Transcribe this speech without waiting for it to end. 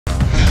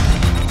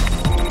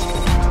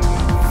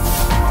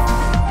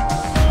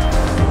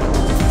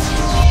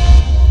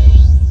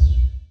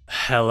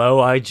Hello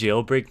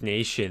iJailbreak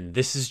Nation,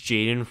 this is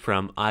Jaden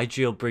from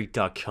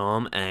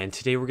iJailbreak.com, and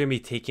today we're going to be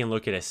taking a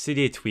look at a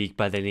Cydia tweak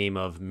by the name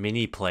of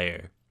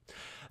MiniPlayer.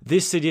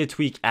 This Cydia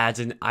tweak adds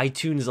an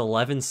iTunes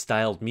 11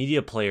 styled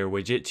media player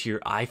widget to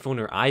your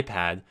iPhone or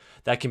iPad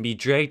that can be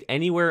dragged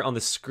anywhere on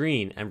the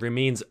screen and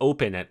remains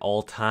open at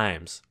all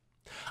times.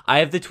 I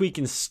have the tweak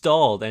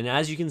installed, and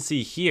as you can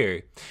see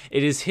here,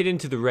 it is hidden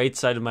to the right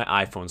side of my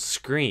iPhone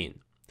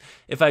screen.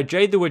 If I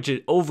drag the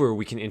widget over,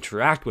 we can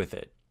interact with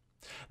it.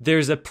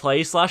 There's a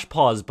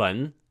play/pause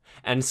button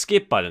and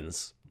skip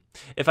buttons.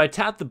 If I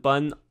tap the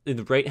button in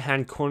the right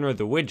hand corner of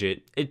the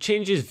widget, it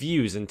changes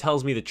views and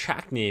tells me the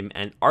track name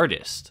and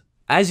artist.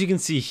 As you can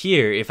see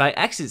here, if I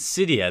exit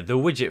Cydia, the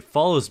widget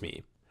follows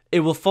me.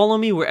 It will follow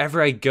me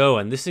wherever I go,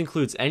 and this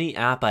includes any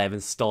app I have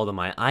installed on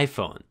my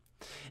iPhone.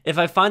 If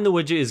I find the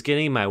widget is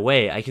getting in my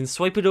way, I can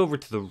swipe it over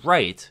to the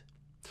right,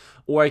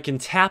 or I can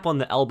tap on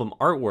the album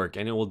artwork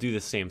and it will do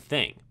the same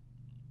thing.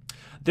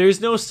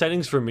 There's no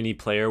settings for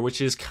MiniPlayer, which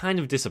is kind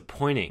of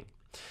disappointing.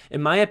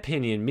 In my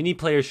opinion,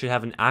 MiniPlayer should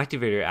have an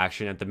activator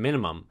action at the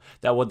minimum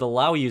that would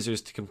allow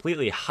users to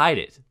completely hide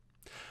it.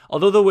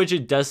 Although the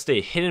widget does stay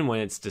hidden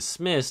when it's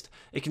dismissed,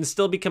 it can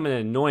still become an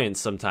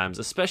annoyance sometimes,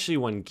 especially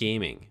when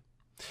gaming.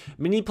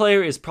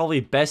 MiniPlayer is probably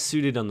best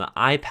suited on the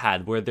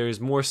iPad where there's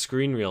more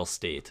screen real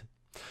estate.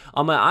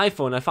 On my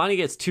iPhone, I find it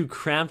gets too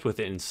cramped with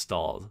it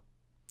installed.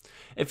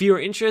 If you are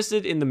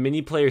interested in the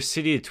MiniPlayer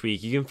Cydia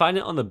tweak, you can find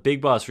it on the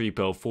BigBoss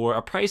repo for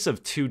a price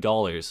of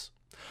 $2.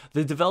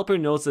 The developer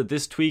notes that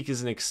this tweak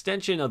is an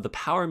extension of the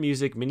Power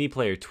Music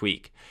MiniPlayer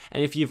tweak,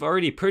 and if you've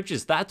already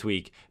purchased that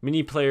tweak,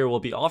 MiniPlayer will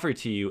be offered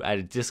to you at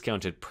a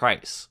discounted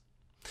price.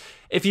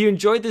 If you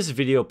enjoyed this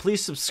video,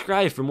 please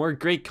subscribe for more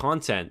great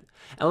content,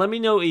 and let me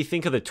know what you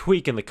think of the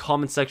tweak in the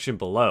comment section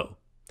below.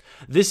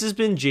 This has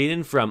been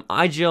Jaden from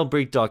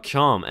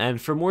iJailbreak.com, and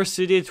for more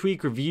Cydia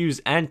tweak reviews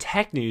and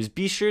tech news,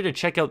 be sure to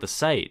check out the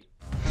site.